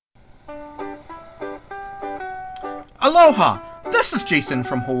Aloha! This is Jason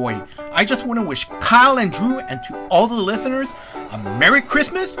from Hawaii. I just want to wish Kyle and Drew and to all the listeners a Merry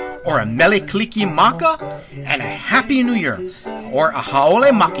Christmas or a Mele Kalikimaka and a Happy New Year or a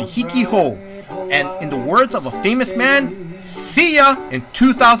Haole Makihiki Ho. And in the words of a famous man, see ya in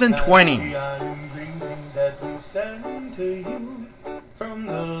 2020.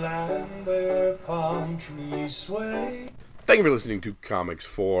 Thank you for listening to Comics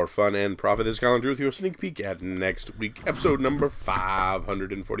for Fun and Profit. This is Colin Drew with your sneak peek at next week, episode number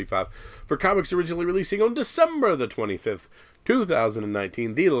 545 for comics originally releasing on December the 25th,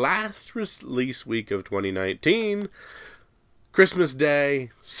 2019, the last release week of 2019, Christmas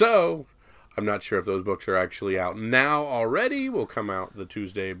Day. So, I'm not sure if those books are actually out now already. Will come out the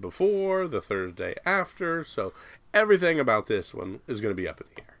Tuesday before, the Thursday after. So, everything about this one is going to be up in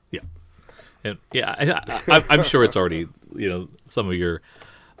the air. Yeah. And I'm sure it's already, some of your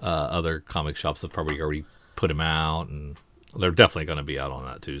other comic shops have probably already put them out, and they're definitely going to be out on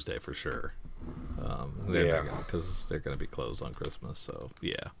that Tuesday for sure. Because they're going to be closed on Christmas. So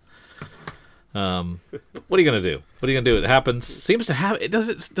yeah. What are you going to do? What are you going to do? It happens. Seems to have. Does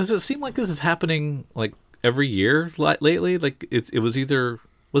it seem like this is happening like every year lately? Like it was either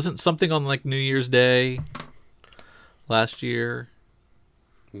wasn't something on like New Year's Day last year.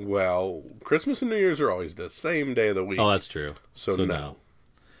 Well, Christmas and New Year's are always the same day of the week. Oh, that's true. So no.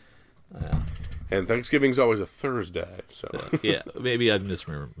 Yeah. And Thanksgiving's always a Thursday. So yeah, maybe I'm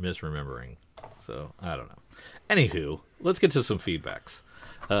misremembering. So I don't know. Anywho, let's get to some feedbacks.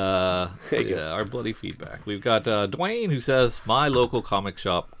 Our bloody feedback. We've got Dwayne who says, "My local comic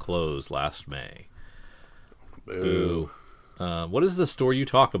shop closed last May." Boo. What is the store you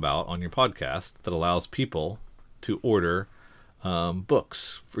talk about on your podcast that allows people to order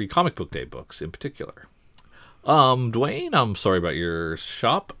books, free comic book day books in particular? Dwayne, I'm sorry about your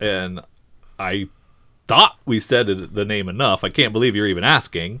shop, and I thought we said the name enough. I can't believe you're even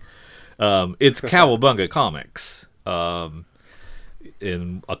asking. It's Cowabunga Comics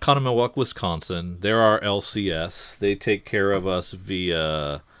in Oconomowoc, Wisconsin. They're our LCS. They take care of us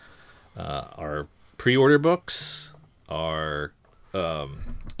via our pre-order books, our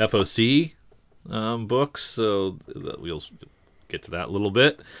FOC books, so we'll get to that a little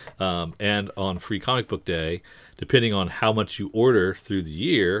bit, and on Free Comic Book Day, depending on how much you order through the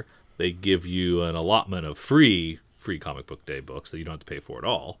year, they give you an allotment of free Comic Book Day books that you don't have to pay for at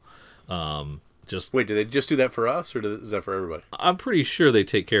all. Wait, do they just do that for us, or is that for everybody? I'm pretty sure they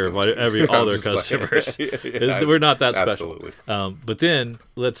take care of all their customers. We're not that special. But then,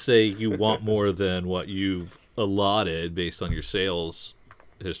 let's say you want more than what you've allotted based on your sales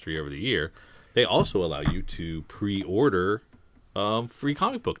history over the year, they also allow you to pre-order Free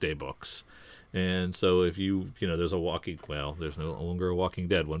Comic Book Day books. And so if there's there's no longer a Walking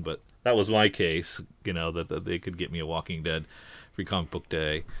Dead one, but that was my case, that they could get me a Walking Dead Free Comic Book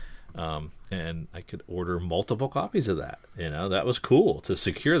Day. And I could order multiple copies of that. That was cool to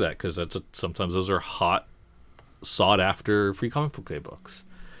secure that, because sometimes those are hot, sought-after Free Comic Book Day books.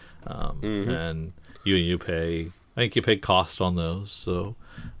 And you pay, I think you pay cost on those, so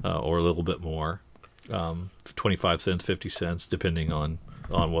or a little bit more, 25 cents, 50 cents, depending on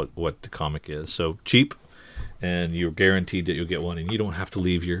what the comic is. So cheap, and you're guaranteed that you'll get one, and you don't have to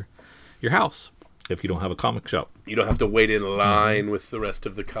leave your house if you don't have a comic shop. You don't have to wait in line with the rest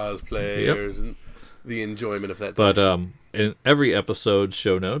of the cosplayers and the enjoyment of that. But in every episode's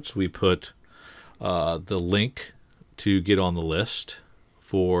show notes, we put the link to get on the list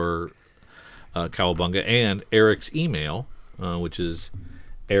for Cowabunga, and Eric's email, which is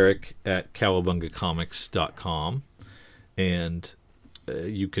eric@cowabungacomics.com. And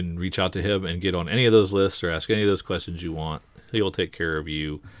you can reach out to him and get on any of those lists or ask any of those questions you want. He'll take care of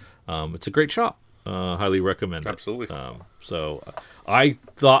you. It's a great shop. Highly recommend it. Absolutely. So I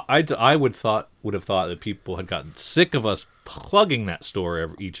would have thought that people had gotten sick of us plugging that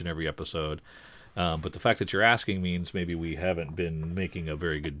store each and every episode. But the fact that you're asking means maybe we haven't been doing a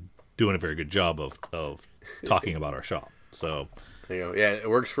very good job of talking about our shop. So yeah, it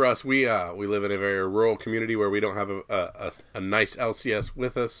works for us. We live in a very rural community where we don't have a nice LCS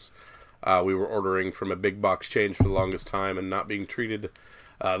with us. We were ordering from a big box chain for the longest time and not being treated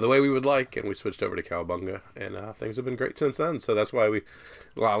the way we would like, and we switched over to Cowabunga, and things have been great since then. So that's why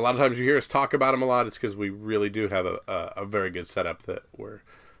a lot of times you hear us talk about them a lot. It's because we really do have a very good setup that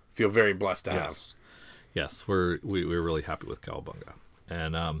feel very blessed to have. Yes, we're really happy with Cowabunga.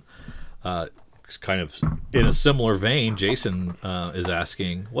 And kind of in a similar vein, Jason is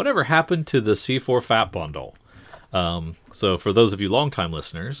asking, whatever happened to the C4 Fat Bundle? So for those of you longtime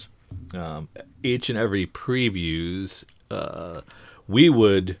listeners, each and every previews we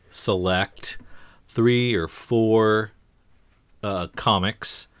would select 3 or 4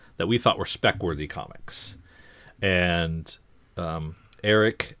 comics that we thought were spec-worthy comics. And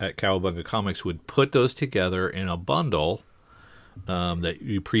Eric at Cowabunga Comics would put those together in a bundle that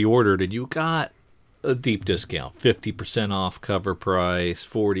you pre-ordered, and you got a deep discount, 50% off cover price,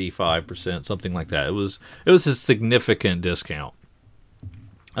 45%, something like that. It was a significant discount.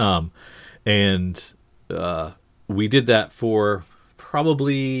 And we did that for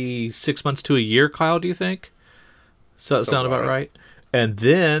probably 6 months to a year, Kyle, do you think? Sound about right? And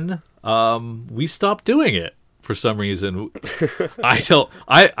then we stopped doing it for some reason.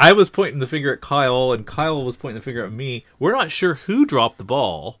 I was pointing the finger at Kyle, and Kyle was pointing the finger at me. We're not sure who dropped the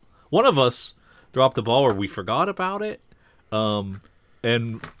ball. One of us dropped the ball, or we forgot about it,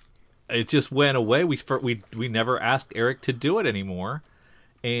 and it just went away. We never asked Eric to do it anymore,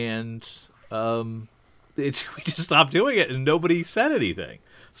 and we just stopped doing it, and nobody said anything.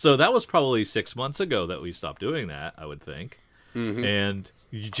 So that was probably 6 months ago that we stopped doing that, I would think. Mm-hmm. And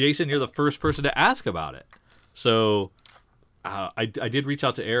Jason, you're the first person to ask about it. So I did reach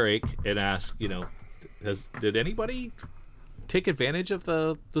out to Eric and ask, did anybody take advantage of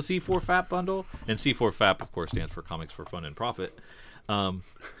the C4 FAP bundle? And C4 FAP, of course, stands for Comics for Fun and Profit.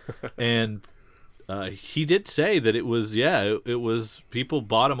 And he did say that it was people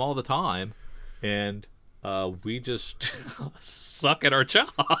bought them all the time, and we just suck at our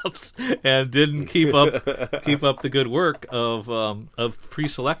jobs and didn't keep up the good work of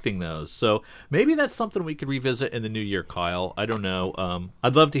pre-selecting those. So maybe that's something we could revisit in the new year, Kyle. I don't know.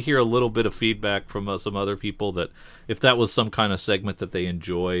 I'd love to hear a little bit of feedback from some other people, that if that was some kind of segment that they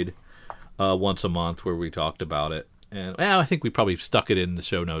enjoyed once a month where we talked about it. And I think we probably stuck it in the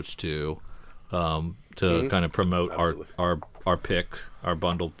show notes too, to kind of promote our pick, our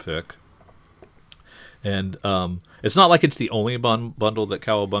bundled pick. And it's not like it's the only bundle that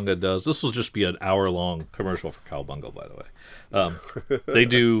Cowabunga does. This will just be an hour-long commercial for Cowabunga, by the way. They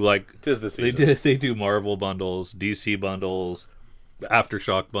do like 'tis the season. They do Marvel bundles, DC bundles,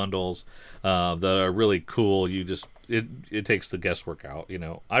 Aftershock bundles that are really cool. It takes the guesswork out.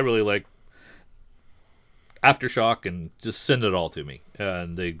 I really like Aftershock, and just send it all to me,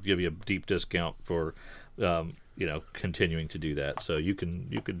 and they give you a deep discount for continuing to do that. So you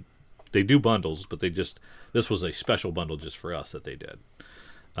could. They do bundles, but this was a special bundle just for us that they did.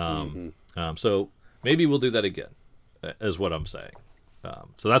 So maybe we'll do that again, is what I'm saying.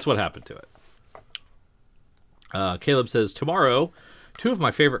 So that's what happened to it. Caleb says, tomorrow, 2 of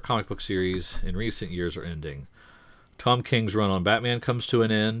my favorite comic book series in recent years are ending. Tom King's run on Batman comes to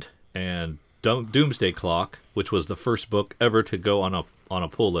an end, and Doomsday Clock, which was the first book ever to go on a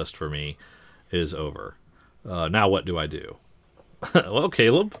pull list for me, is over. Now what do I do? Well,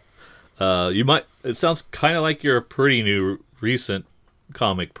 Caleb, it sounds kind of like you're a pretty new, recent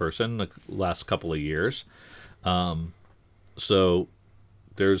comic person, the last couple of years. So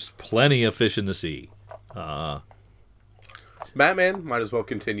there's plenty of fish in the sea. Batman might as well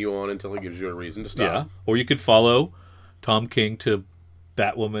continue on until he gives you a reason to stop. Yeah, or you could follow Tom King to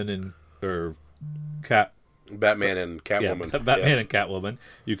Batwoman or Batman and Catwoman. Yeah, Batman and Catwoman.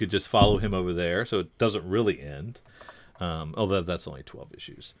 You could just follow him over there, so it doesn't really end. Although that's only 12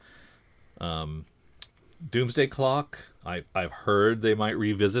 issues. Doomsday Clock, I've heard they might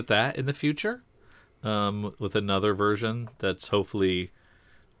revisit that in the future with another version that's hopefully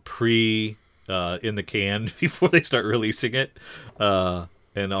in the can before they start releasing it,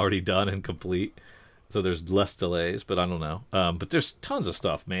 and already done and complete. So there's less delays, but I don't know. But there's tons of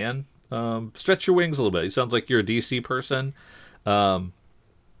stuff, man. Stretch your wings a little bit. It sounds like you're a DC person. I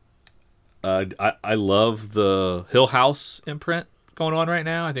love the Hill House imprint going on right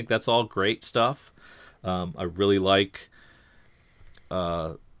now. I think that's all great stuff. I really like,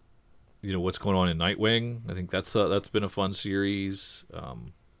 what's going on in Nightwing. I think that's been a fun series.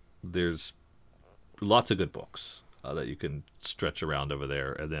 There's lots of good books that you can stretch around over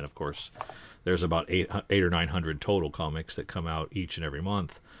there, and then of course there's about 800 or 900 total comics that come out each and every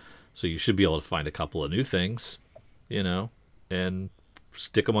month. So you should be able to find a couple of new things, and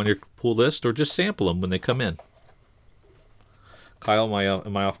stick them on your pull list, or just sample them when they come in. Kyle,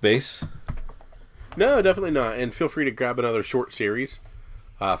 am I off base? No, definitely not. And feel free to grab another short series.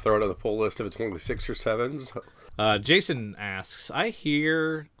 Throw it on the pull list if it's only 6 or 7s. Jason asks, I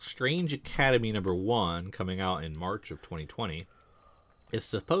hear Strange Academy #1 coming out in March of 2020 is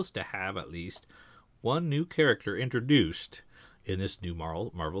supposed to have at least one new character introduced in this new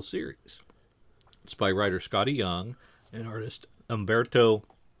Marvel series. It's by writer Scotty Young and artist Humberto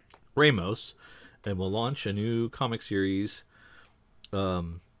Ramos, and will launch a new comic series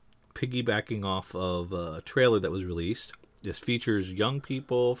piggybacking off of a trailer that was released This features young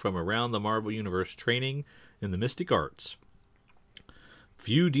people from around the Marvel Universe training in the mystic arts.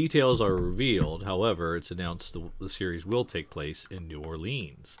 Few details are revealed. However, it's announced the series will take place in New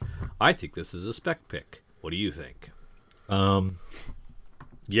Orleans. I think this is a spec pick. What do you think?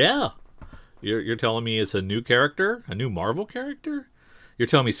 Yeah. You're telling me it's a new character? A new Marvel character? You're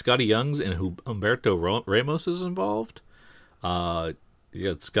telling me Scotty Young's and Humberto Ramos is involved?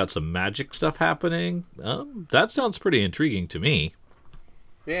 It's got some magic stuff happening. That sounds pretty intriguing to me.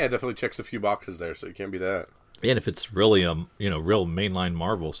 Yeah, it definitely checks a few boxes there, so it can't be that. And if it's really real mainline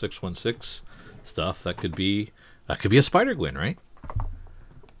Marvel 616 stuff, that could be a Spider-Gwen, right?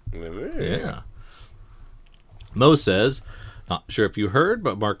 Yeah. Mo says, not sure if you heard,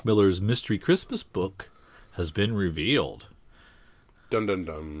 but Mark Millar's Mystery Christmas book has been revealed. Dun dun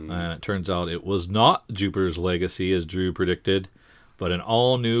dun. And it turns out it was not Jupiter's Legacy, as Drew predicted, but an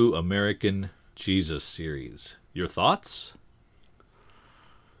all-new American Jesus series. Your thoughts?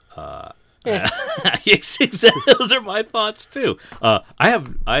 Those are my thoughts too. I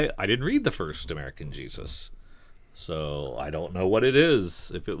didn't read the first American Jesus, so I don't know what it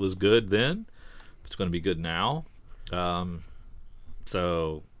is. If it was good then, if it's going to be good now.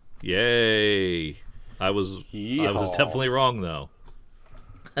 So yay! I was definitely wrong though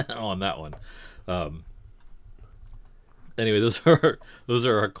on that one. Anyway, those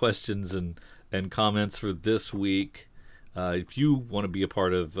are our questions and comments for this week. If you want to be a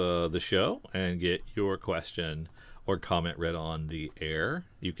part of the show and get your question or comment read on the air,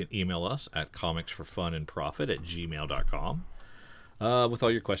 you can email us at comicsforfunandprofit@gmail.com with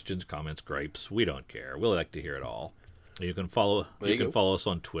all your questions, comments, gripes. We don't care. We like to hear it all. You can follow us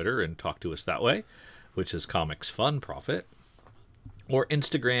on Twitter and talk to us that way, which is Comics Fun Profit, or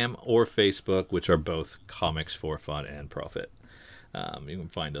Instagram or Facebook, which are both Comics for Fun and Profit. You can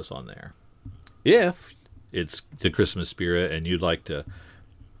find us on there. If it's the Christmas spirit and you'd like to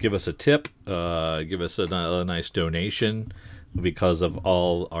give us a tip, give us a nice donation because of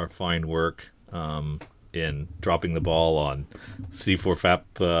all our fine work in dropping the ball on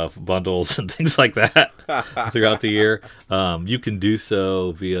C4FAP bundles and things like that throughout the year, you can do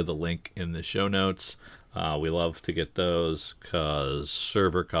so via the link in the show notes. We love to get those because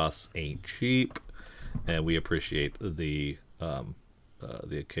server costs ain't cheap, and we appreciate the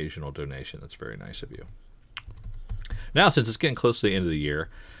occasional donation. That's very nice of you. Now, since it's getting close to the end of the year,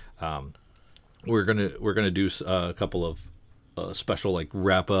 we're gonna do a couple of special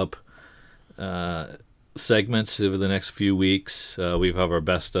wrap up segments over the next few weeks. We have our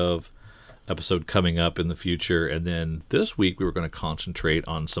best of episode coming up in the future, and then this week we were going to concentrate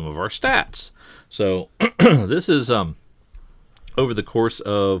on some of our stats. So this is over the course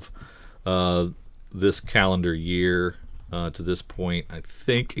of this calendar year. To this point, I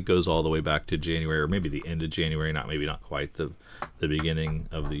think it goes all the way back to January, or maybe the end of January, maybe not quite the beginning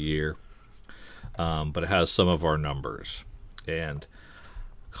of the year. But it has some of our numbers. And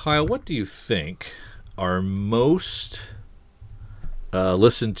Kyle, what do you think our most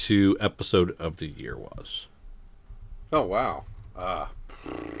listened to episode of the year was? Oh, wow.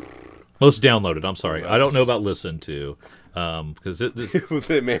 Most downloaded, I'm sorry. I don't know about listened to. Because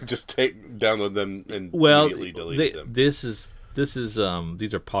they may have just downloaded them and immediately deleted them. This is these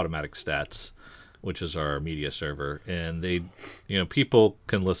are Podomatic Stats, which is our media server, and people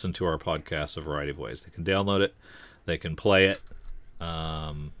can listen to our podcast a variety of ways. They can download it, they can play it,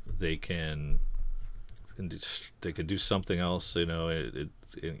 they can do something else, over in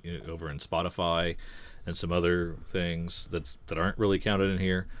Spotify and some other things that aren't really counted in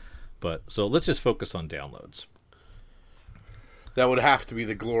here. But so let's just focus on downloads. That would have to be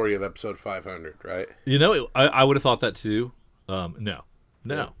the glory of episode 500, right? I would have thought that too. No.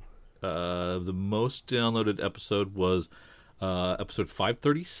 Yeah. The most downloaded episode was episode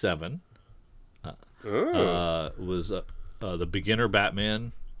 537. Was the beginner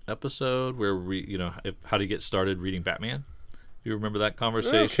Batman episode where we, how to get started reading Batman. You remember that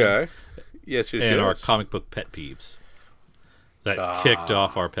conversation? Okay. Yes. And our comic book pet peeves that kicked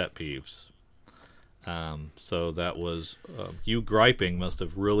off our pet peeves. So that was you griping must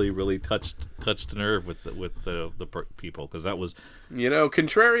have really, really touched a nerve with the people, because that was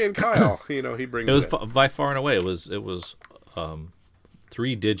contrarian Kyle. He brings it. Was by far and away it was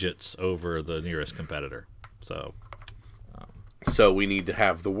 3 digits over the nearest competitor. So we need to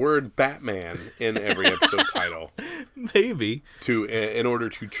have the word Batman in every episode title, maybe in order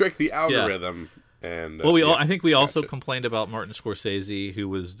to trick the algorithm. Yeah. And I think we also complained about Martin Scorsese, who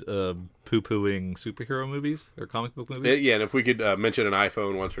was poo-pooing superhero movies or comic book movies. Yeah, and if we could mention an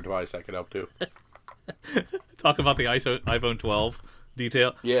iPhone once or twice, that could help too. Talk about the iPhone 12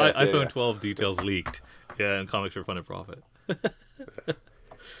 detail. Yeah, iPhone 12 details leaked. Yeah, and Comics for Fun and Profit.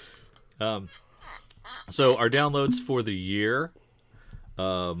 So our downloads for the year,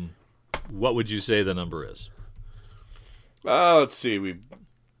 what would you say the number is? Let's see. We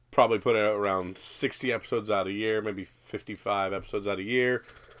probably put out around 60 episodes out a year, maybe 55 episodes out a year.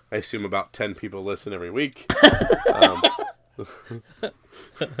 I assume about 10 people listen every week.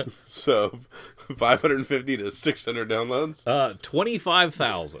 So 550 to 600 downloads.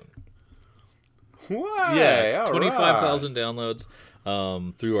 25,000. What? Yeah, 25,000 downloads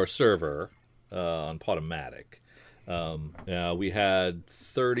through our server on Podomatic. We had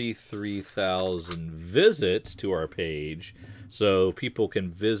 33,000 visits to our page, so people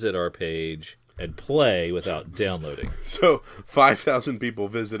can visit our page and play without downloading. So 5,000 people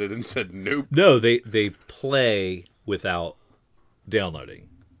visited and said nope. No, they play without downloading.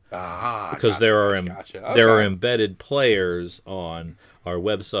 Because there are embedded players on our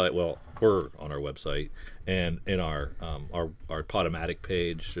website. Well, we're on our website, and in our Podomatic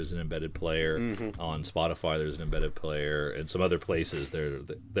page, there's an embedded player. On Spotify, there's an embedded player, and some other places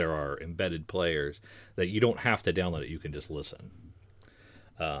there are embedded players that you don't have to download it; you can just listen.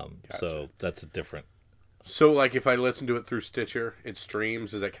 So that's a different. So, like, if I listen to it through Stitcher, it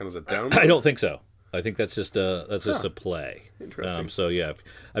streams. Does that count as a download? I don't think so. I think that's just a play. Interesting. So yeah,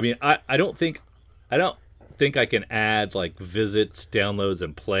 I mean, I don't think I can add like visits, downloads,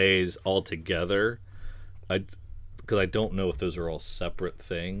 and plays all together. Because I don't know if those are all separate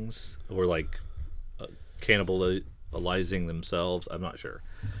things or like cannibalizing themselves. I'm not sure.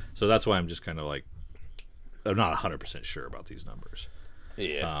 So that's why I'm just kind of like I'm not 100% sure about these numbers.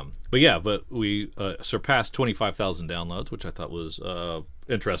 Yeah. But we surpassed 25,000 downloads, which I thought was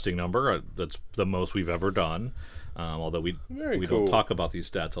interesting number. That's the most we've ever done. Although we don't talk about these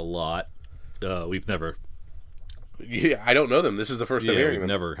stats a lot. We've never. Yeah, I don't know them. This is the first time hearing them. We've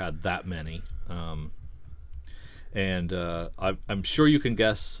never had that many. And I'm sure you can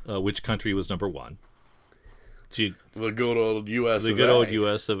guess which country was number one. The good old U.S. The good old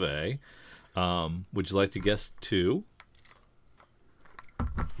U.S. of A. Would you like to guess two?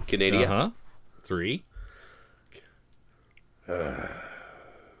 Canada. 3. Going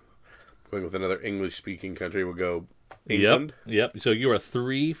with another English-speaking country, we'll go England. Yep. So you are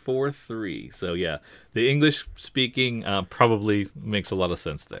 3 for 3. So yeah, the English-speaking probably makes a lot of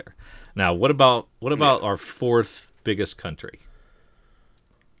sense there. Now, what about our fourth biggest country?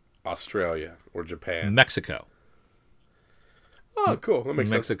 Australia or Japan. Mexico. Oh, cool. That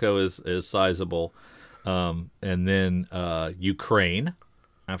makes Mexico sense. is sizable. And then Ukraine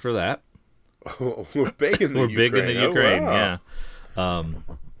after that. We're big in the Ukraine. Big in the Ukraine, wow.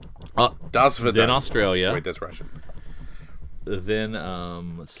 Yeah. Then Australia. Wait, that's Russian. Then,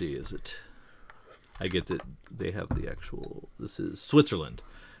 let's see, is it... I get that they have the actual... This is Switzerland.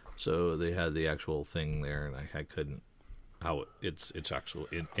 So they had the actual thing there, and I couldn't... How it's actual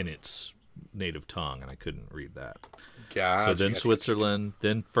in its native tongue, and I couldn't read that. Gotcha, so then Switzerland,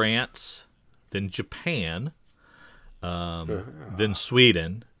 then France, then Japan, then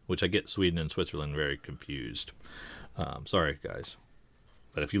Sweden, which I get Sweden and Switzerland very confused. Sorry, guys.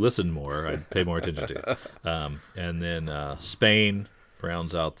 But if you listen more, I'd pay more attention to it. And then Spain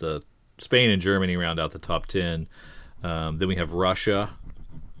and Germany round out the top 10. Then we have Russia.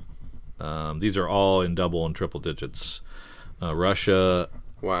 These are all in double and triple digits. Russia,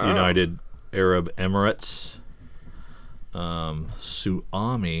 wow. United Arab Emirates,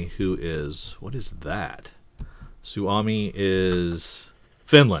 Suomi, what is that? Suomi is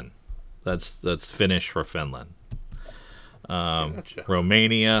Finland. That's Finnish for Finland. Gotcha.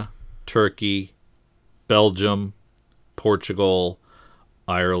 Romania, Turkey, Belgium, Portugal,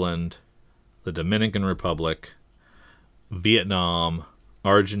 Ireland, the Dominican Republic, Vietnam,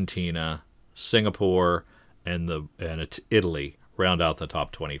 Argentina, Singapore, and Italy round out the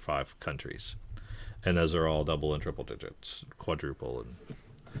top 25 countries. And those are all double and triple digits, quadruple, and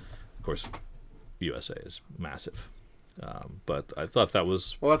of course, USA is massive. But I thought that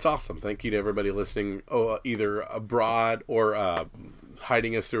was... Well, that's awesome. Thank you to everybody listening, either abroad or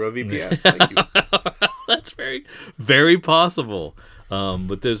hiding us through a VPN. Thank you. That's very, very possible.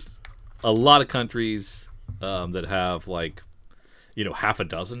 But there's a lot of countries that have, like, half a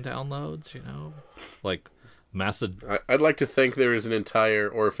dozen downloads, like I'd like to think there is an entire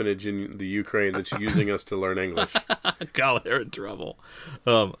orphanage in the Ukraine that's using us to learn English. God, they're in trouble.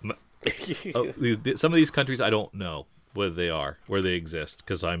 Some of these countries I don't know where they exist,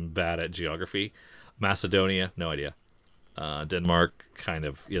 because I'm bad at geography. Macedonia, no idea. Denmark, kind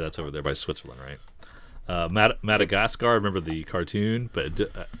of. Yeah, that's over there by Switzerland, right? Madagascar, I remember the cartoon, but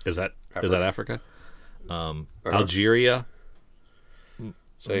is that Africa? Algeria,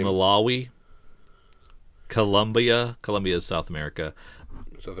 Malawi, Colombia is South America.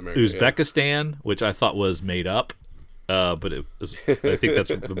 South America, Uzbekistan, which I thought was made up, but I think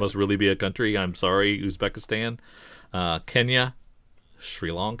it must really be a country. I'm sorry, Uzbekistan. Kenya,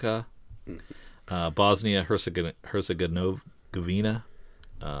 Sri Lanka, Bosnia Herzegovina,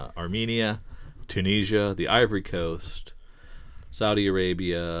 Armenia, Tunisia, the Ivory Coast, Saudi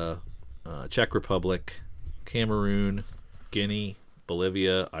Arabia, Czech Republic, Cameroon, Guinea,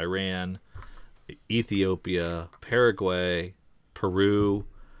 Bolivia, Iran, Ethiopia, Paraguay, Peru,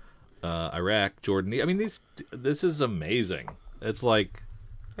 Iraq, Jordan. I mean, this is amazing. It's like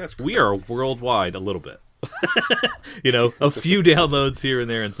we are worldwide a little bit. A few downloads here and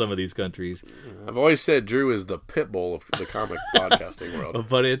there in some of these countries. I've always said Drew is the pit bull of the comic podcasting world.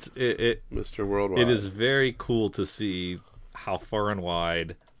 But Mr. Worldwide. It is very cool to see how far and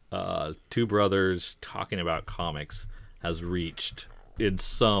wide two brothers talking about comics has reached in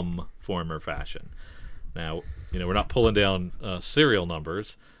some form or fashion. Now, we're not pulling down serial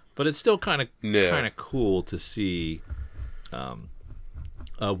numbers, but it's still kind of cool to see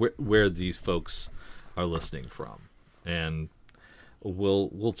where these folks are listening from, and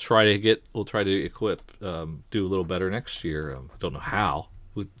we'll try to equip do a little better next year. I don't know how.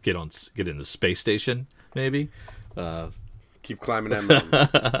 We'll get in the space station maybe. Keep climbing that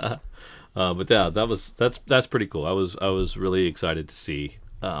mountain. But yeah, that's pretty cool. I was really excited to see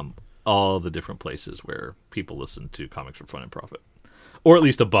all the different places where people listen to Comics for Fun and Profit, or at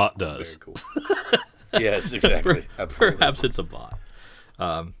least a bot does. Very cool. Yes, exactly. Absolutely. Perhaps it's a bot.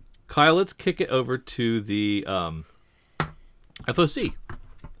 Kyle, let's kick it over to the FOC.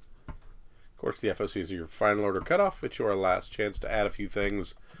 Of course, the FOC is your final order cutoff. It's your last chance to add a few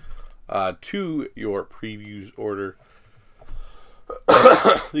things to your previews order.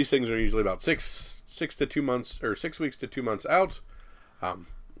 These things are usually about 6 to 2 months, or 6 weeks to 2 months out.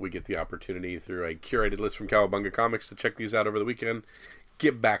 We get the opportunity through a curated list from Cowabunga Comics to check these out over the weekend,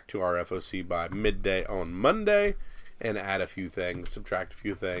 get back to our FOC by midday on Monday, and add a few things, subtract a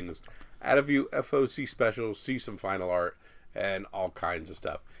few things, add a few FOC specials, see some final art, and all kinds of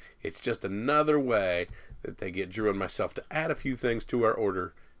stuff. It's just another way that they get Drew and myself to add a few things to our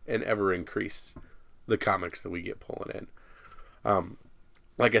order and ever increase the comics that we get pulling in.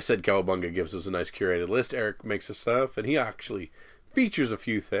 Like I said, Cowabunga gives us a nice curated list. Eric makes the stuff, and he actually features a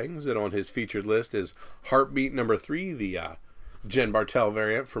few things. And on his featured list is Heartbeat number 3, the Jen Bartel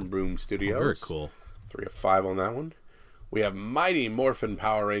variant from Boom Studios. Very cool. 3 of 5 on that one. We have Mighty Morphin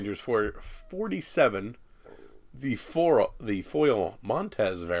Power Rangers for 47, the foil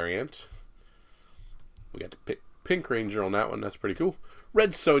Montez variant. We got the Pink Ranger on that one. That's pretty cool.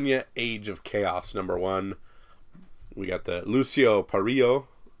 Red Sonja Age of Chaos number 1. We got the Lucio Parillo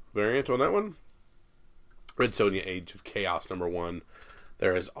variant on that one. Red Sonja Age of Chaos number 1.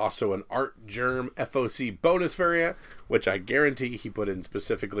 There is also an Art Germ FOC bonus variant, which I guarantee he put in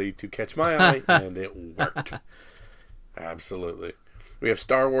specifically to catch my eye, and it worked. Absolutely. We have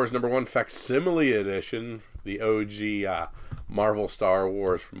Star Wars number 1 Facsimile Edition, the OG Marvel Star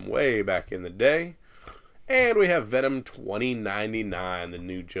Wars from way back in the day. And we have Venom 2099, the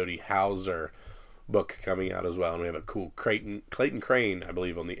new Jody Hauser book coming out as well. And we have a cool Clayton Crane, I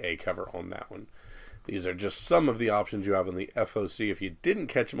believe, on the A cover on that one. These are just some of the options you have on the FOC. If you didn't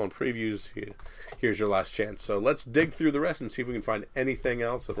catch them on previews, here's your last chance. So let's dig through the rest and see if we can find anything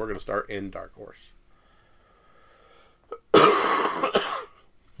else. And we're going to start in Dark Horse.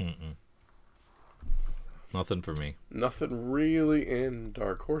 Nothing for me. Nothing really in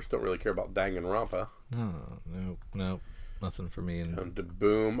Dark Horse. Don't really care about Danganronpa. No. Nothing for me. And to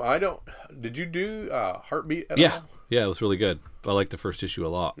Boom. I don't. Did you do Heartbeat at all? Yeah, it was really good. I liked the first issue a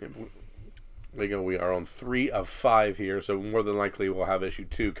lot. There you go. We are on 3 of 5 here, so more than likely we'll have issue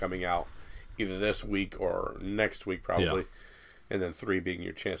 2 coming out either this week or next week, probably. Yeah. And then 3 being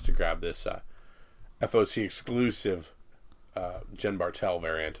your chance to grab this FOC exclusive Jen Bartel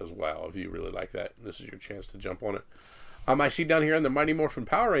variant as well. If you really like that, this is your chance to jump on it. I see down here in the Mighty Morphin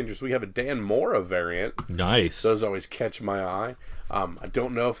Power Rangers, we have a Dan Mora variant. Nice. Those always catch my eye. I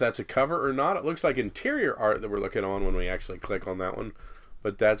don't know if that's a cover or not. It looks like interior art that we're looking on when we actually click on that one.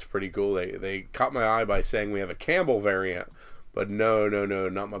 But that's pretty cool. They caught my eye by saying we have a Campbell variant. But no,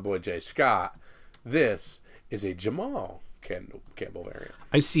 not my boy Jay Scott. This is a Jamal Campbell variant.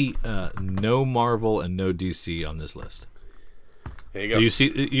 I see no Marvel and no DC on this list. There you go.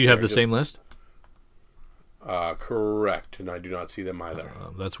 You have the same list? Correct, and I do not see them either.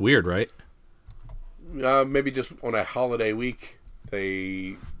 That's weird, right? Maybe just on a holiday week.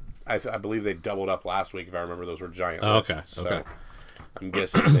 I believe they doubled up last week. If I remember, those were giant lists. Okay. I'm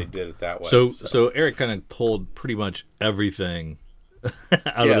guessing they did it that way. So Eric kind of pulled pretty much everything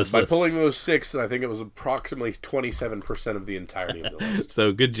out of this by list. pulling those 6, I think it was approximately 27% of the entirety of the list.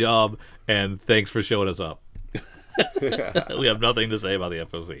 So good job, and thanks for showing us up. We have nothing to say about the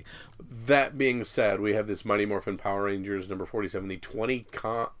FOC. That being said, we have this Mighty Morphin Power Rangers number 47, the 20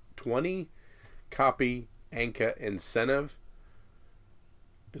 copy Anka incentive.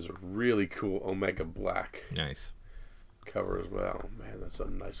 Is a really cool Omega Black Nice cover as well. Man, that's a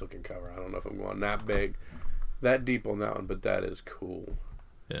nice looking cover. I don't know if I'm going that big, that deep on that one, but that is cool.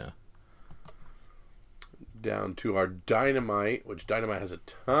 Yeah. Down to our Dynamite, which Dynamite has a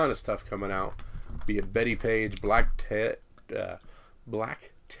ton of stuff coming out. Be it Betty Page, Black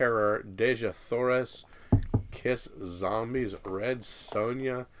Terror, Deja Thoris, Kiss Zombies, Red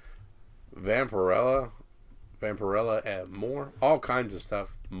Sonja, Vampirella, and more. All kinds of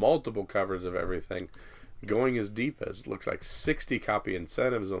stuff. Multiple covers of everything. Going as deep as looks like 60 copy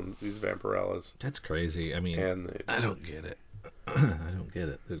incentives on these Vampirellas. That's crazy. I mean, And I don't get it. I don't get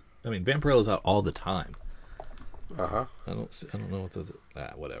it. I mean, Vampirella's out all the time. Uh-huh. I don't know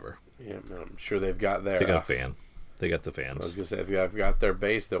what whatever. Yeah, I'm sure they've got their... They got a fan. They got the I was fans. going to say, they've got their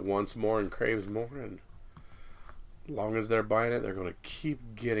base that wants more and craves more, and as long as they're buying it, they're going to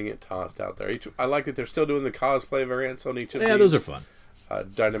keep getting it tossed out there. I like that they're still doing the cosplay variants on each of these. Yeah, those are fun.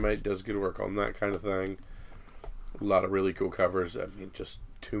 Dynamite does good work on that kind of thing. A lot of really cool covers. I mean, just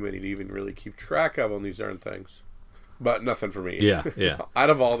too many to even really keep track of on these darn things. But nothing for me. Yeah, yeah. Out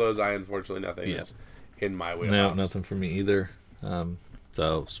of all those, unfortunately, nothing is in my wheelhouse. No, nothing for me either.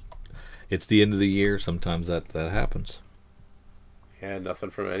 So it's the end of the year. Sometimes that happens. Yeah, nothing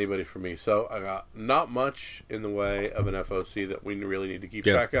from anybody for me. So I got not much in the way of an FOC that we really need to keep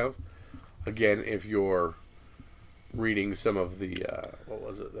track of. Again, if you're reading some of the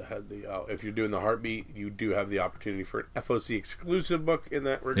if you're doing the Heartbeat, you do have the opportunity for an FOC exclusive book in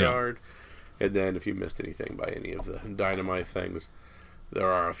that regard. And then if you missed anything by any of the Dynamite things,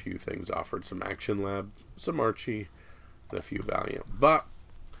 there are a few things offered: some Action Lab, some Archie, and a few Valiant. But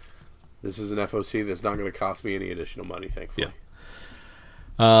this is an FOC that's not going to cost me any additional money, thankfully.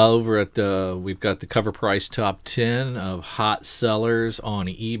 Over at we've got the cover price top 10 of hot sellers on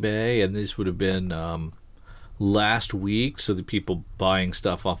eBay, and this would have been last week. So the people buying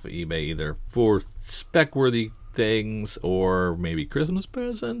stuff off of eBay either for spec-worthy things or maybe Christmas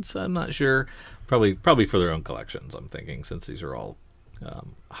presents. I'm not sure. Probably for their own collections, I'm thinking, since these are all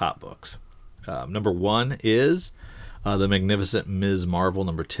hot books. Number 1 is the Magnificent Ms. Marvel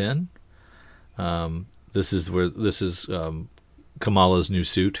number 10. This is Kamala's new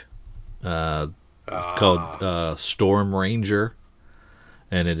suit. It's called Storm Ranger,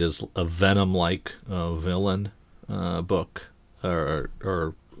 and it is a Venom-like villain book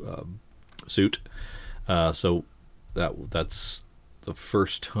or suit. So that's the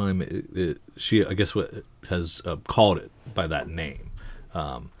first time she, I guess, has called it by that name.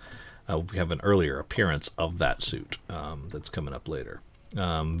 We have an earlier appearance of that suit that's coming up later.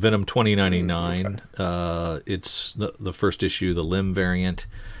 Venom 2099. It's the first issue, the Limb variant,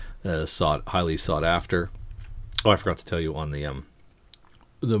 highly sought after. Oh, I forgot to tell you on the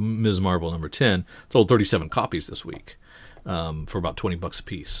Ms. Marvel number 10 sold 37 copies this week for about $20 a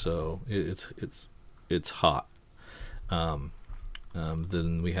piece. So it's hot.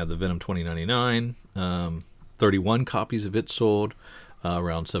 Then we have the Venom 2099. 31 copies of it sold,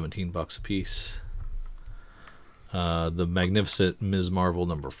 around $17 a piece. The Magnificent Ms. Marvel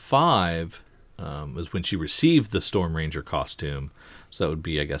number 5 is when she received the Storm Ranger costume. So that would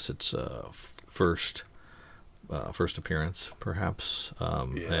be, I guess, its first appearance, perhaps.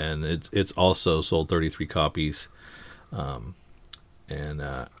 And it's also sold 33 copies. And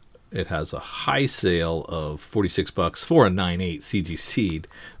it has a high sale of $46 for a 9.8 CG Seed,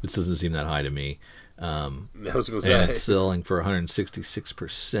 which doesn't seem that high to me. I was going to say. And it's selling for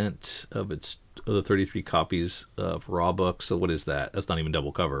 166% of the 33 copies of Raw books. So what is that? That's not even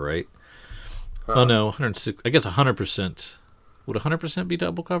double cover, right? Oh no, 106. I guess 100%. Would 100% be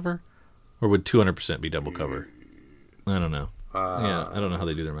double cover, or would 200% be double cover? I don't know. I don't know how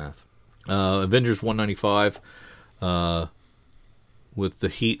they do their math. Avengers 195. With the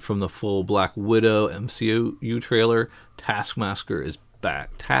heat from the full Black Widow MCU trailer, Taskmaster is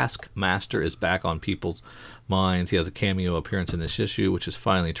back on people's minds. He has a cameo appearance in this issue, which is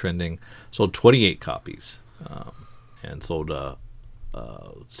finally trending. Sold 28 copies, and sold a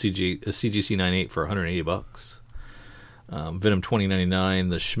CGC 98 for $180. Venom 2099,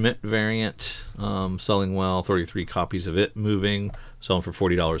 the Schmidt variant, selling well. 33 copies of it moving, selling for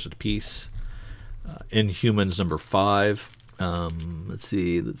 $40 a piece. Inhumans number 5. Let's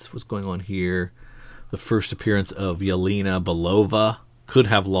see, what's going on here. The first appearance of Yelena Belova could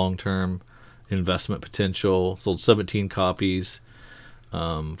have long-term investment potential. Sold 17 copies.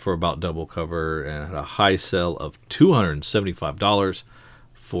 for about double cover, and had a high sale of $275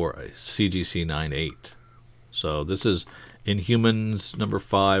 for a CGC 9.8. So this is Inhumans number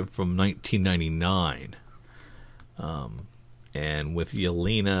 5 from 1999. And with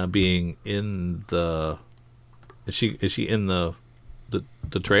Yelena being in the... Is she in the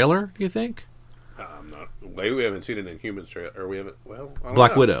trailer, do you think? Not. We haven't seen an Inhumans trailer. Or we haven't... Well, I don't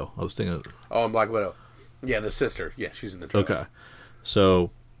Black know. Widow. I was thinking... Oh, and Black Widow. Yeah, the sister. Yeah, she's in the trailer. Okay.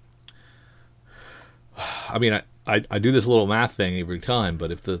 So... I mean, I do this little math thing every time, but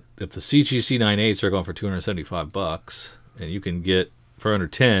if the CGC 9.8s are going for $275, and you can get, for under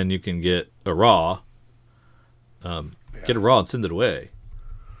 10, you can get a Raw... Get a Raw and send it away,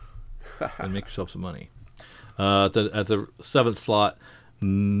 and make yourself some money. At the 7th slot,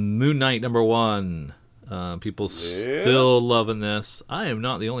 Moon Knight number 1. People still loving this. I am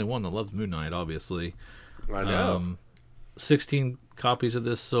not the only one that loves Moon Knight, obviously. I know. 16 copies of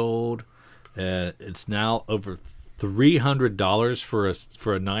this sold. It's now over $300 for a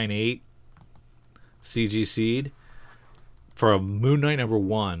 9.8 CG seed. For a Moon Knight number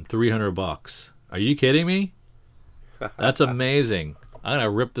 1, $300. Are you kidding me? That's amazing. I'm gonna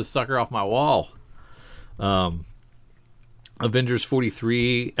rip this sucker off my wall. Avengers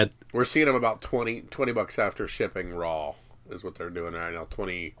 43 at... We're seeing them about $20 after shipping raw is what they're doing right now.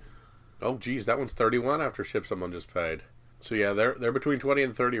 20. Oh geez, that one's 31 after ship someone just paid. So yeah, they're between 20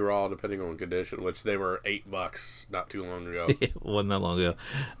 and 30 raw depending on condition, which they were $8 not too long ago. It wasn't that long ago.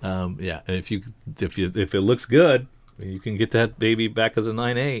 Yeah, and if it looks good, you can get that baby back as a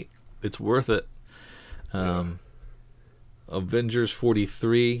 9.8. It's worth it. Avengers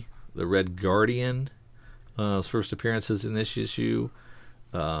 43, the Red Guardian, his first appearances in this issue,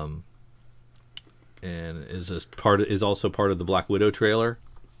 and is also part of the Black Widow trailer,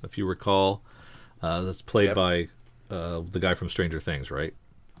 if you recall. That's played by the guy from Stranger Things, right?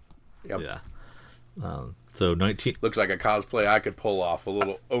 Yep. Yeah. So 19 looks like a cosplay I could pull off. A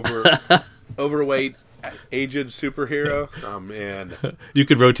little overweight, aged superhero. Oh man! You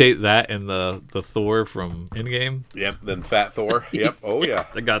could rotate that in the Thor from Endgame. Yep. Then Fat Thor. Yep. Oh yeah.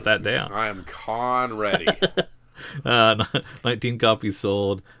 I got that down. I am con ready. 19 copies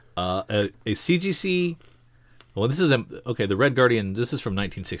sold. A CGC. Well, this is the Red Guardian. This is from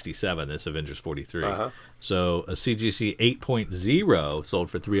 1967. This Avengers 43. So a CGC 8.0 sold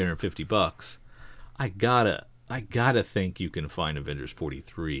for $350. I gotta think you can find Avengers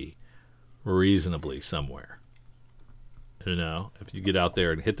 43 reasonably somewhere. You know, if you get out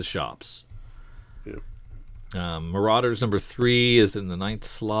there and hit the shops. Yeah. Marauders number 3 is in the 9th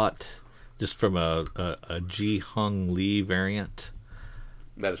slot, just from a Ji Hung Lee variant.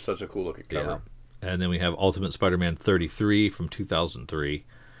 That is such a cool looking cover. Yeah. And then we have Ultimate Spider-Man 33 from 2003.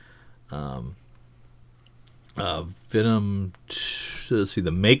 Venom, let's see,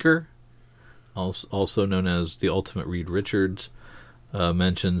 the Maker, also known as the Ultimate Reed Richards,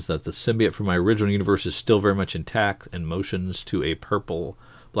 mentions that the symbiote from my original universe is still very much intact and motions to a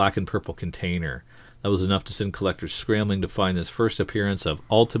black and purple container. That was enough to send collectors scrambling to find this first appearance of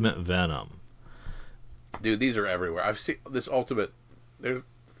Ultimate Venom. Dude, these are everywhere. I've seen this Ultimate. They're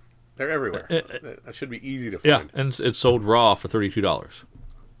everywhere. That should be easy to find. Yeah, and it's sold raw for $32.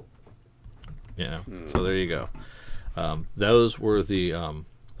 Yeah, so there you go. Those were the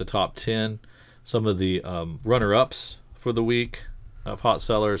top 10. Some of the runner-ups for the week. Hot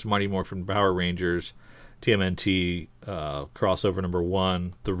sellers, Mighty Morphin Power Rangers, TMNT crossover number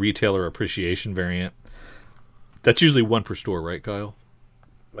 1, the retailer appreciation variant. That's usually one per store, right, Kyle?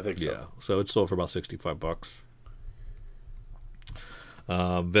 I think so. Yeah, so it's sold for about $65.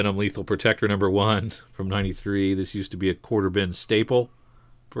 Venom Lethal Protector number 1 from 93. This used to be a quarter bin staple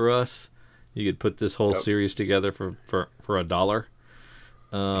for us. You could put this whole series together for $1.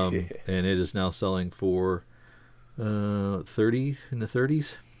 And it is now selling for 30 in the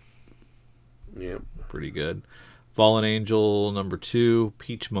 30s. Yep. Pretty good. Fallen Angel number 2,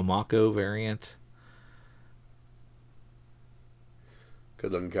 Peach Momoko variant.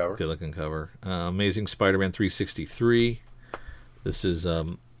 Good looking cover. Amazing Spider-Man 363. This is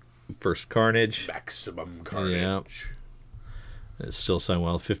First Carnage. Maximum Carnage. Yeah. It's still selling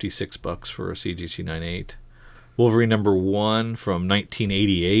well. $56 for a CGC 9.8. Wolverine number 1 from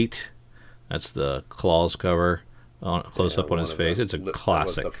 1988. That's the Claws cover. Close up on his face. It's a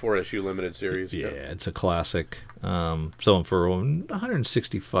classic. The 4-issue limited series. Yeah, it's a classic. Selling for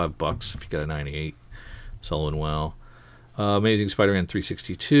 $165 if you got a 98. Selling well. Amazing Spider-Man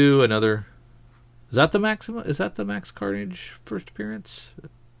 362. Another. Is that the maximum? Is that the Max Carnage first appearance?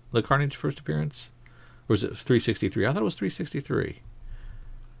 The Carnage first appearance? Or is it 363? I thought it was 363.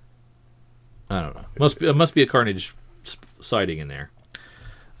 I don't know. It must be a Carnage sighting in there.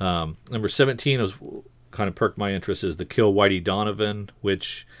 Number 17 was kind of perked my interest is the Kill Whitey Donovan,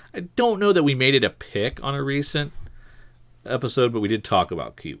 which I don't know that we made it a pick on a recent episode, but we did talk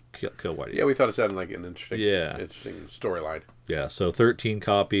about Kill Whitey. Yeah, we thought it sounded like an interesting storyline. Yeah, so 13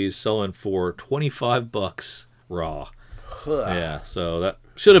 copies selling for $25 raw. Yeah, so that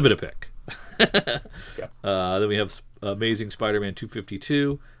should have been a pick. Yep. Then we have Amazing Spider-Man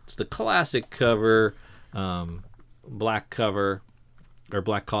 252. It's the classic cover, black cover, or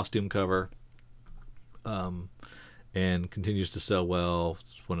black costume cover, and continues to sell well.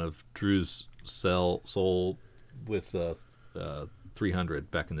 It's one of Drew's sold with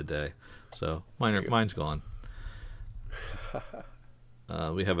 300 back in the day. So mine's gone.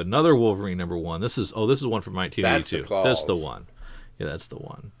 We have another Wolverine number 1. This is one from 1982. That's the one. Yeah, that's the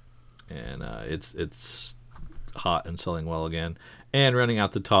one. And it's hot and selling well again. And running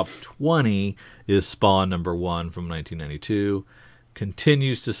out the top 20 is Spawn number 1 from 1992.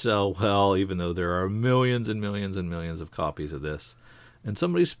 Continues to sell well, even though there are millions and millions and millions of copies of this. And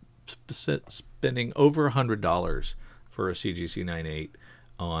somebody's spending over $100 for a CGC 98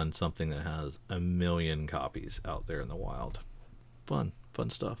 on something that has 1 million copies out there in the wild. Fun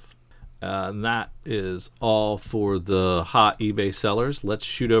stuff. And that is all for the hot eBay sellers. Let's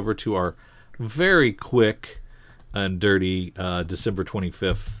shoot over to our very quick and dirty December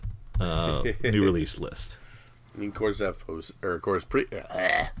 25th new release list. And of course,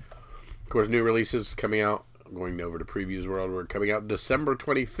 new releases coming out. I'm going over to Previews World. We're coming out December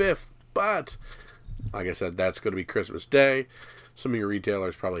 25th, but like I said, that's going to be Christmas Day. Some of your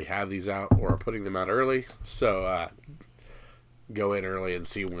retailers probably have these out or are putting them out early, so go in early and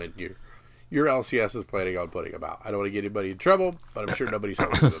see when your LCS is planning on putting them out. I don't want to get anybody in trouble, but I'm sure nobody's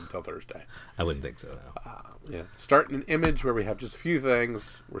home with them until Thursday. I wouldn't think so, no. Yeah. Starting an Image where we have just a few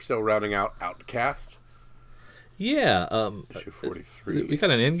things. We're still rounding out Outcast. Yeah. Issue 43. We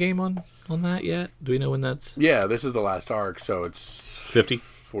got an end game on that yet? Do we know when that's? Yeah, this is the last arc, so it's 50?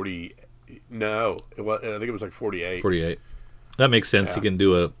 40. No, I think it was like 48. 48. That makes sense. Yeah. He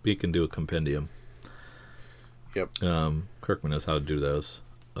can do a compendium. Yep. Kirkman knows how to do those.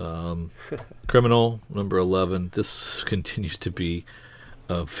 Criminal number 11. This continues to be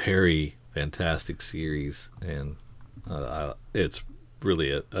a very fantastic series, and it's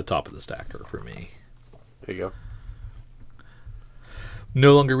really a top of the stacker for me. There you go.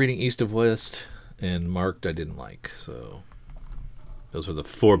 No longer reading East of West, and Marked I didn't like, so those are the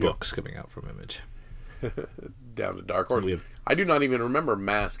 4 books coming out from Image. Down to Dark Horse. I do not even remember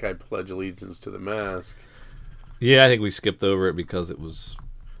Mask. I pledge allegiance to the Mask. Yeah, I think we skipped over it because it was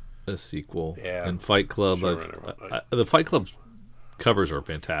a sequel. Yeah. And Fight Club, the Fight Club covers are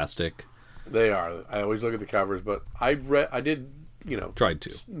fantastic. They are. I always look at the covers, but I did, tried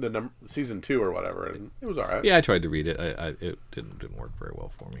to season 2 or whatever, and it was all right. Yeah, I tried to read it. It didn't work very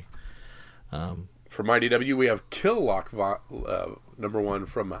well for me. For my DW, we have Kill-Lock number 1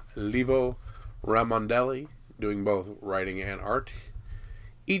 from Livo Ramondelli, doing both writing and art.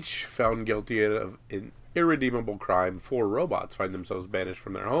 Each found guilty of an irredeemable crime, 4 robots find themselves banished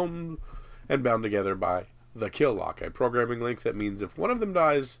from their homes and bound together by the Kill-Lock, a programming link that means if one of them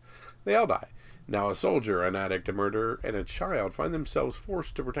dies, they all die. Now a soldier, an addict, a murderer, and a child find themselves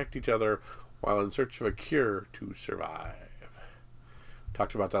forced to protect each other while in search of a cure to survive.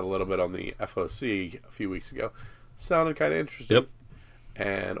 Talked about that a little bit on the FOC a few weeks ago. Sounded kind of interesting. Yep.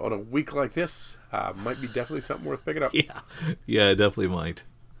 And on a week like this, might be definitely something worth picking up. Yeah, it definitely might.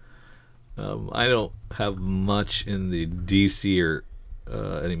 I don't have much in the DC or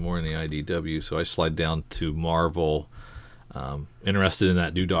anymore in the IDW, so I slide down to Marvel. Interested in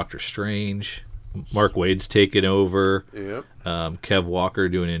that new Doctor Strange. Mark Waid's taken over. Yep. Kev Walker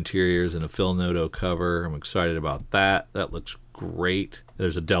doing interiors and a Phil Noto cover. I'm excited about that. That looks great.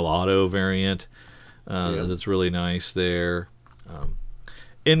 There's a Del Auto variant that's really nice there.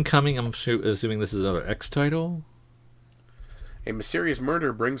 Incoming, I'm assuming this is another X title. A mysterious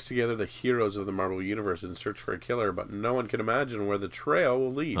murder brings together the heroes of the Marvel Universe in search for a killer, but no one can imagine where the trail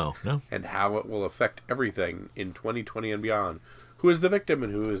will lead and how it will affect everything in 2020 and beyond. Who is the victim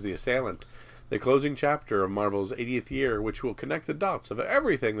and who is the assailant? The closing chapter of Marvel's 80th year, which will connect the dots of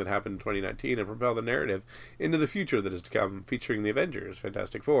everything that happened in 2019 and propel the narrative into the future that is to come, featuring the Avengers,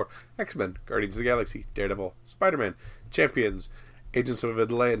 Fantastic Four, X-Men, Guardians of the Galaxy, Daredevil, Spider-Man, Champions, Agents of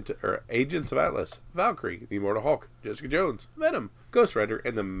Atlas, Valkyrie, the Immortal Hulk, Jessica Jones, Venom, Ghost Rider,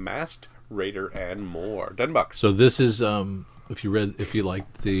 and the Masked Raider, and more. $10. So this is if you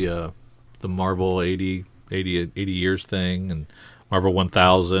liked the Marvel 80 years thing and Marvel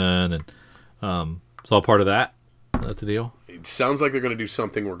 1000 and it's all part of that. That's the deal. It sounds like they're going to do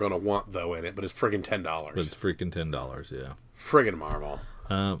something we're going to want though in it, but it's friggin' $10. But it's freaking $10, yeah. Friggin' Marvel.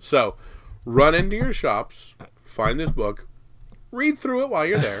 So, run into your shops, find this book, read through it while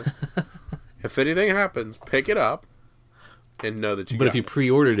you're there. If anything happens, pick it up, and know that you. But if you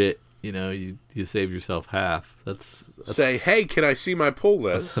pre-ordered it, you save yourself half. That's say, hey, can I see my pull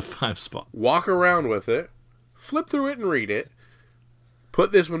list? That's a 5 spot. Walk around with it, flip through it, and read it.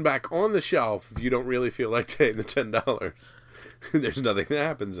 Put this one back on the shelf if you don't really feel like paying the $10. There's nothing that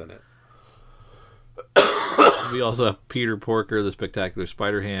happens in it. We also have Peter Porker, The Spectacular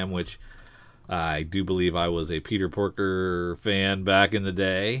Spider-Ham, which I do believe I was a Peter Porker fan back in the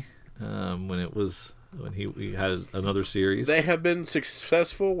day when he had another series. They have been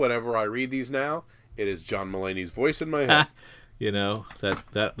successful. Whenever I read these now, it is John Mulaney's voice in my head.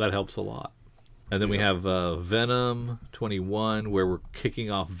 That helps a lot. And then we have Venom 21, where we're kicking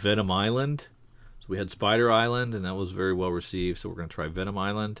off Venom Island. So we had Spider Island, and that was very well received. So we're going to try Venom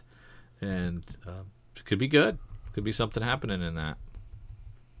Island, and it could be good. Could be something happening in that.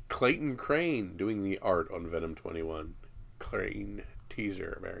 Clayton Crane doing the art on Venom 21. Crane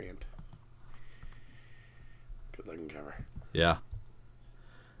teaser variant. Good looking cover. Yeah.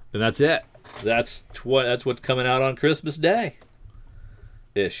 And that's it. That's what's coming out on Christmas Day.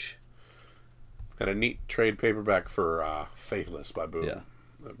 Ish. And a neat trade paperback for Faithless by Boom. Yeah.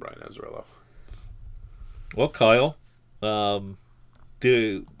 Brian Azzarello. Well, Kyle,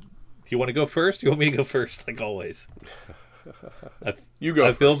 do you want to go first? You want me to go first, like always? You go.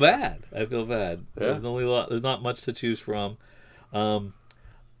 I feel bad. Yeah. There's not much to choose from. I'll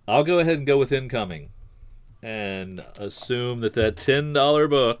go ahead and go with Incoming, and assume that $10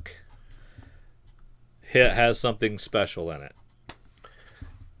 book has something special in it.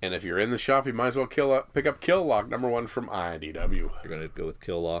 And if you're in the shop, you might as well pick up Kill Lock #1 from IDW. You're going to go with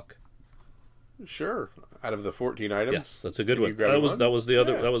Kill Lock? Sure. Out of the 14 items. Yes, that's a good one. That was the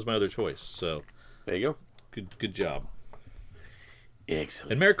other. Yeah. That was my other choice. So there you go. Good job.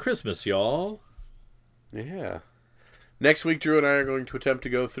 Excellent. And Merry Christmas, y'all. Yeah. Next week, Drew and I are going to attempt to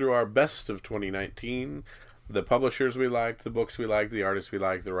go through our best of 2019. The publishers we liked, the books we liked, the artists we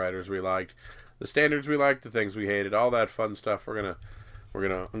liked, the writers we liked, the standards we liked, the things we hated, all that fun stuff. I'm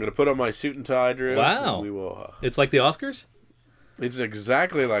gonna put on my suit and tie, Drew. Wow. We will. It's like the Oscars? It's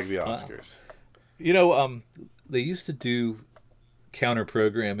exactly like the Oscars. Wow. They used to do counter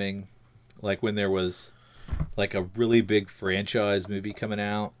programming, like when there was like a really big franchise movie coming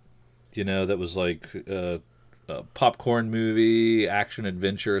out, that was like a popcorn movie, action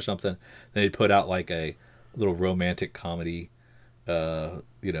adventure or something. They'd put out like a little romantic comedy, for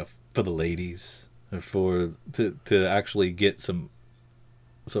the ladies, or to actually get some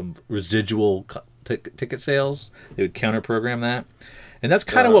residual ticket sales. They would counter program that, and that's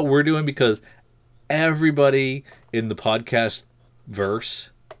kind of what we're doing, because everybody in the podcast verse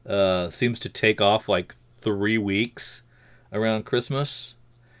seems to take off like 3 weeks around Christmas.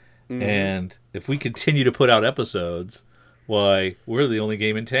 Mm-hmm. And if we continue to put out episodes, why, we're the only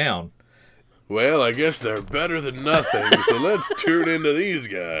game in town. Well, I guess they're better than nothing, so let's tune into these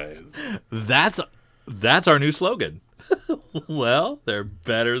guys. That's our new slogan. Well, they're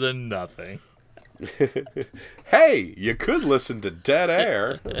better than nothing. Hey, you could listen to Dead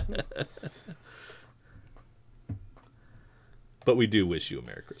Air. But we do wish you a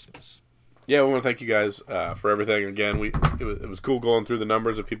Merry Christmas. Yeah, we want to thank you guys for everything. Again, it was cool going through the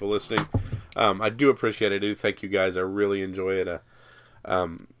numbers of people listening. I do appreciate it. I do thank you guys. I really enjoy it.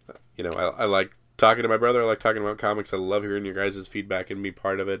 I like talking to my brother. I like talking about comics. I love hearing your guys' feedback and be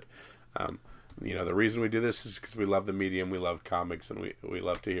part of it. The reason we do this is because we love the medium, we love comics, and we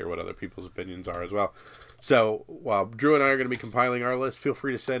love to hear what other people's opinions are as well. So while Drew and I are going to be compiling our list, feel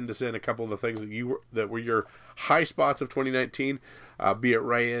free to send us in a couple of the things that were your high spots of 2019, be it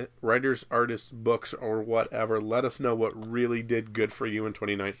writers, artists, books, or whatever. Let us know what really did good for you in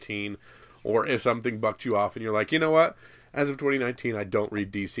 2019, or if something bucked you off and you're like, you know what, as of 2019, I don't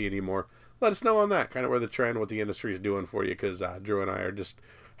read DC anymore. Let us know on that, kind of where the trend, what the industry is doing for you, because Drew and I are just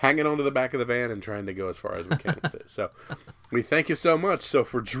hanging onto the back of the van and trying to go as far as we can with it. So we thank you so much. So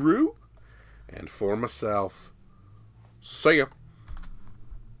for Drew and for myself, see ya.